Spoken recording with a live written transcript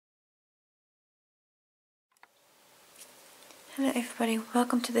Hello everybody,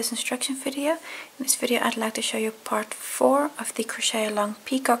 welcome to this instruction video. In this video I'd like to show you part 4 of the Crochet Along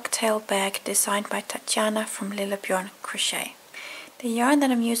Peacock Tail Bag designed by Tatjana from Lillebjorn Crochet. The yarn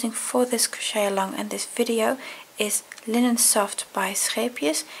that I'm using for this Crochet Along and this video is Linen Soft by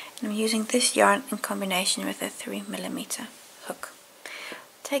Scheepjes, and I'm using this yarn in combination with a 3mm hook. I'll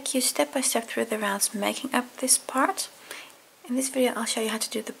take you step by step through the rounds making up this part. In this video I'll show you how to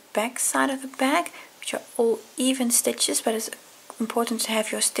do the back side of the bag, which are all even stitches, but it's important to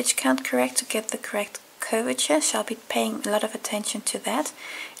have your stitch count correct to get the correct curvature, so I'll be paying a lot of attention to that.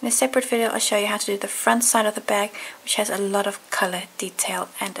 In a separate video I'll show you how to do the front side of the bag, which has a lot of color detail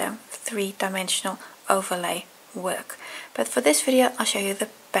and three-dimensional overlay work. But for this video I'll show you the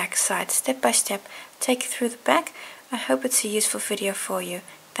back side step by step, take you through the back. I hope it's a useful video for you.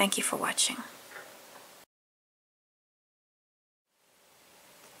 Thank you for watching.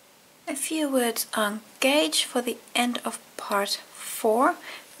 A few words on gauge for the end of part 4.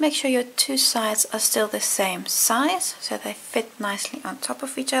 Make sure your two sides are still the same size so they fit nicely on top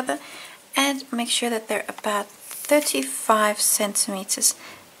of each other, and make sure that they're about 35 centimeters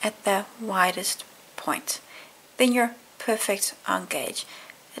at the widest point. Then you're perfect on gauge.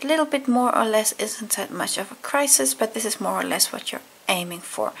 A little bit more or less isn't that much of a crisis, but this is more or less what you're aiming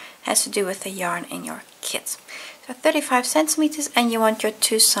for. It has to do with the yarn in your kit. So 35 centimeters, and you want your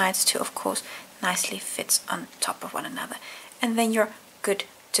two sides to, of course, nicely fit on top of one another. And then you're good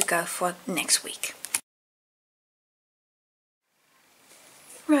to go for next week.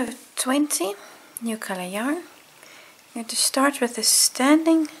 Row 20, new color yarn. You're going to start with a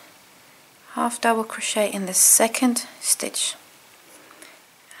standing half double crochet in the second stitch.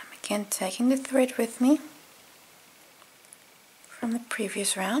 I'm again taking the thread with me from the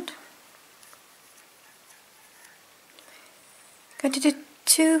previous round. I'm going to do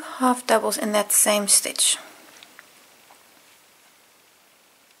 2 half doubles in that same stitch.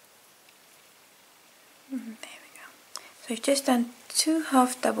 There we go. So you've just done 2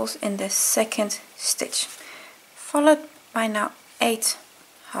 half doubles in the second stitch, followed by now 8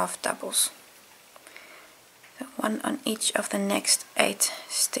 half doubles. So 1 on each of the next 8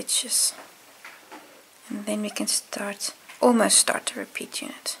 stitches. And then we can almost start the repeat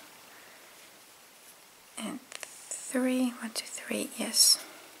unit. And 3, 1, 2, 3, yes,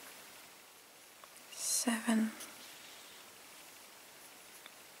 7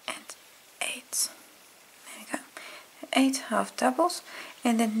 and 8. There we go. 8 half doubles,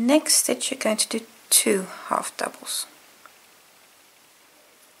 and the next stitch you're going to do 2 half doubles.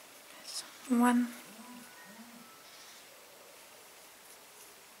 That's 1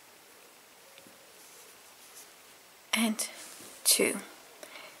 and 2.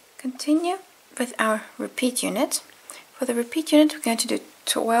 Continue with our repeat unit. For the repeat unit we're going to do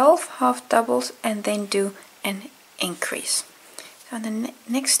 12 half doubles and then do an increase. So on the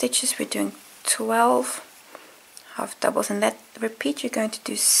next stitches we're doing 12 half doubles, and that repeat you're going to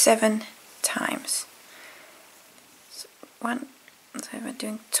do 7 times. So we're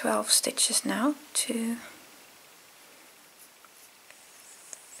doing 12 stitches now. 2,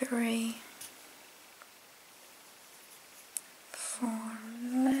 3, 4,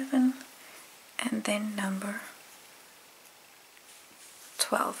 11, and then number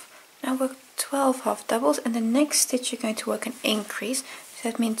 12. Now work 12 half doubles, and the next stitch you're going to work an increase, so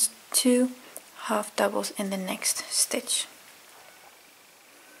that means 2 half doubles in the next stitch.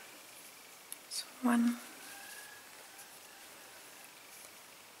 So 1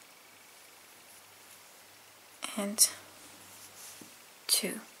 and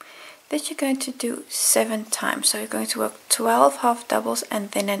 2. This you're going to do 7 times, so you're going to work 12 half doubles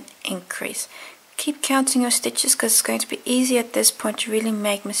and then an increase. Keep counting your stitches, because it's going to be easy at this point to really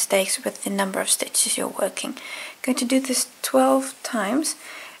make mistakes with the number of stitches you're working. You're going to do this 12 times,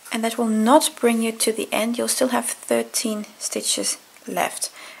 and that will not bring you to the end. You'll still have 13 stitches left,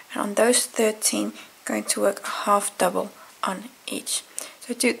 and on those 13 you're going to work a half double on each.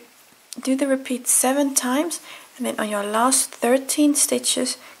 So do the repeat 7 times, and then on your last 13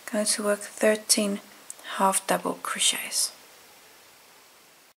 stitches going to work 13 half double crochets.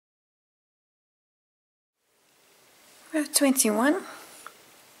 Row 21. Going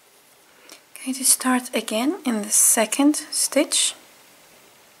to start again in the second stitch.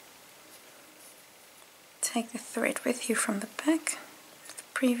 Take the thread with you from the back of the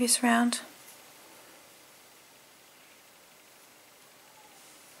previous round,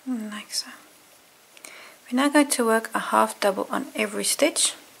 like so. We're now going to work a half double on every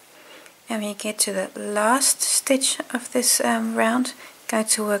stitch, and when you get to the last stitch of this round, going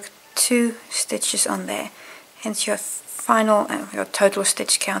to work 2 stitches on there. Hence your final, your total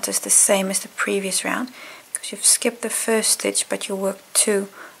stitch count is the same as the previous round. because you've skipped the first stitch but you work 2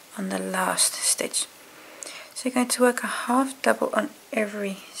 on the last stitch. So you're going to work a half double on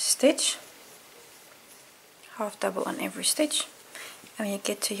every stitch, half double on every stitch, and when you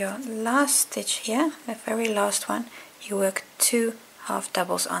get to your last stitch here, the very last one, you work 2 half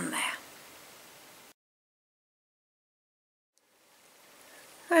doubles on there.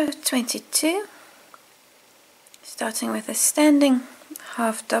 Row 22, starting with a standing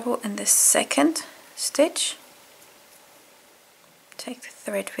half double in the second stitch. Take the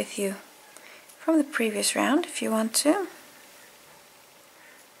thread with you from the previous round if you want to,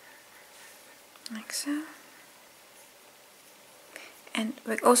 like so. And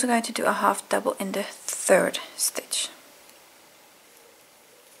we're also going to do a half double in the third stitch,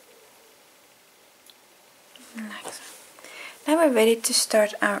 like so. Now we're ready to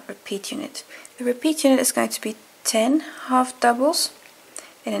start our repeat unit. The repeat unit is going to be 10 half doubles,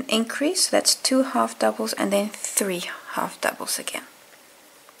 then an increase, so that's 2 half doubles, and then 3 half doubles again.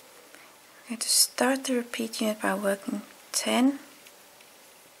 We're going to start the repeat unit by working 10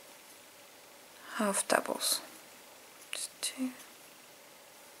 half doubles. Just 2,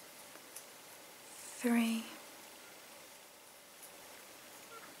 3,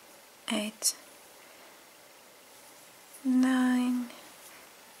 8, 9,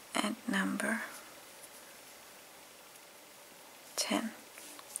 and number 10.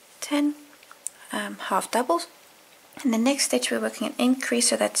 10 half doubles. In the next stitch we're working an increase,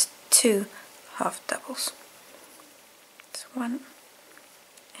 so that's 2 half doubles. It's 1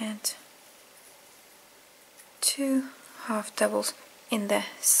 and 2 half doubles in the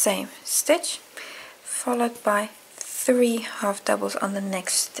same stitch, followed by 3 half doubles on the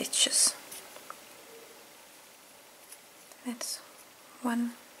next stitches. That's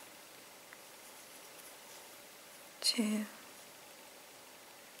 1, 2,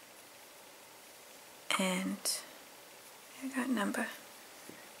 and we got number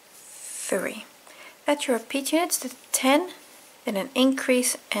 3. That's your repeat units, the 10, then an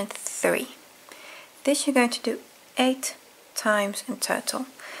increase, and 3. This you're going to do 8 times in total.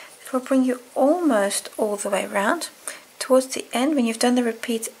 It will bring you almost all the way around. Towards the end, when you've done the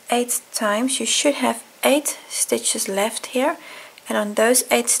repeat 8 times, you should have 8 stitches left here, and on those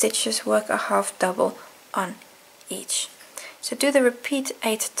 8 stitches work a half double on each. So do the repeat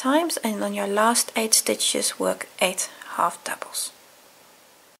 8 times, and on your last 8 stitches work 8 half doubles.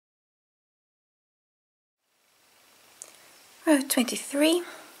 Row 23,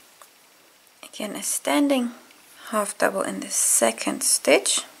 again a standing half double in the second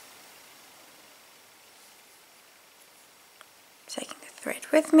stitch, taking the thread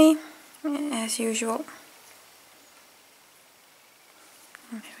with me as usual.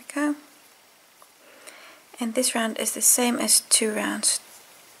 And there we go. And this round is the same as 2 rounds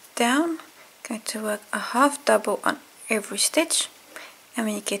down. Going to work a half double on every stitch, and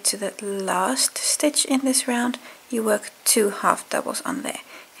when you get to the last stitch in this round, you work 2 half doubles on there,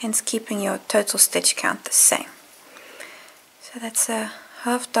 hence keeping your total stitch count the same. So that's a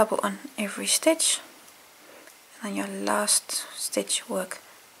half double on every stitch, and on your last stitch work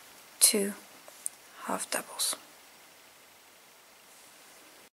 2 half doubles.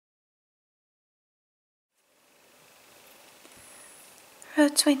 Row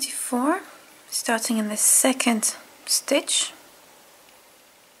 24, starting in the second stitch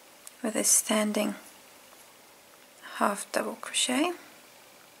with a standing half double crochet,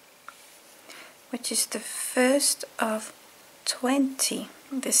 which is the first of 20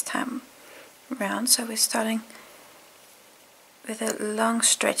 this time round. So we're starting with a long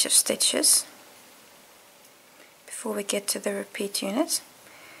stretch of stitches before we get to the repeat unit.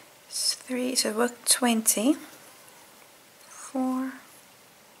 It's 3, so work 20, 4,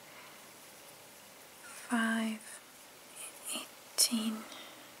 5, 18,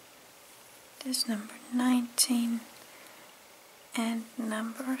 there's number 19, and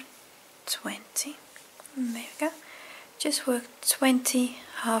number 20. And there we go. Just work 20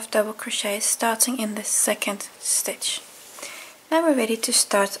 half double crochets starting in the second stitch. Now we're ready to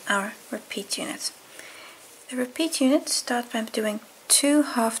start our repeat unit. The repeat unit starts by doing 2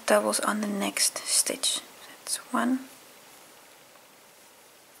 half doubles on the next stitch. That's 1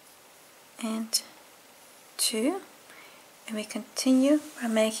 and 2, and we continue by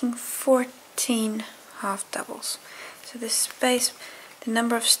making 14 half doubles. So the space, the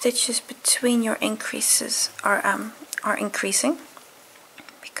number of stitches between your increases are increasing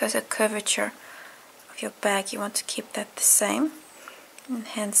because of the curvature of your bag. You want to keep that the same, and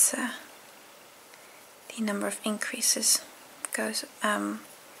hence the number of increases goes. The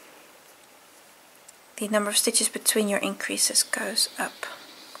number of stitches between your increases goes up.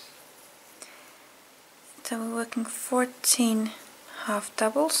 So we're working 14 half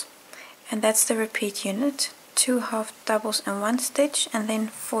doubles, and that's the repeat unit. 2 half doubles in one stitch and then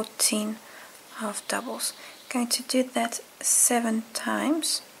 14 half doubles. Going to do that 7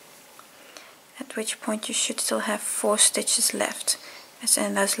 times, at which point you should still have 4 stitches left. As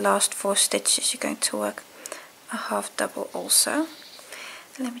in those last 4 stitches you're going to work a half double also.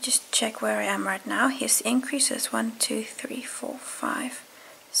 Let me just check where I am right now. Here's the increases: 1, 2, 3, 4, 5,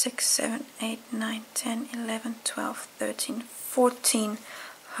 6, 7, 8, 9, 10, 11, 12, 13, 14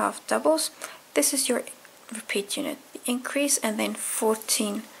 half doubles. This is your repeat unit, the increase, and then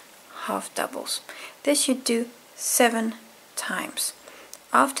 14 half doubles. This you do 7 times.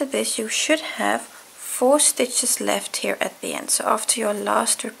 After this you should have 4 stitches left here at the end. So after your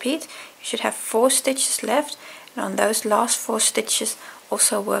last repeat you should have 4 stitches left, and on those last 4 stitches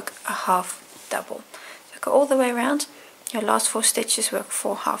also work a half double. So go all the way around, your last 4 stitches work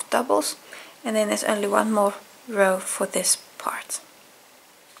 4 half doubles, and then there's only one more row for this part.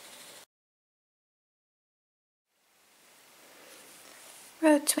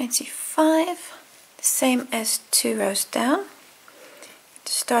 Row 25, the same as 2 rows down.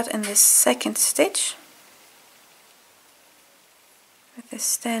 To start in the second stitch with a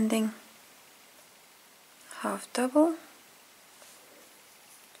standing half double,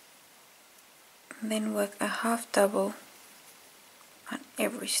 and then work a half double on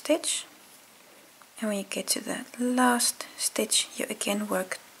every stitch, and when you get to the last stitch you again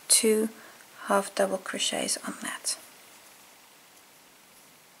work 2 half double crochets on that.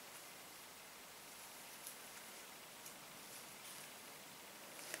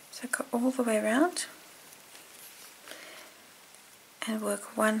 So go all the way around and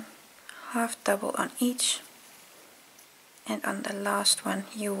work 1 half double on each, and on the last one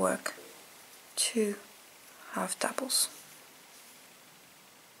you work 2 half doubles.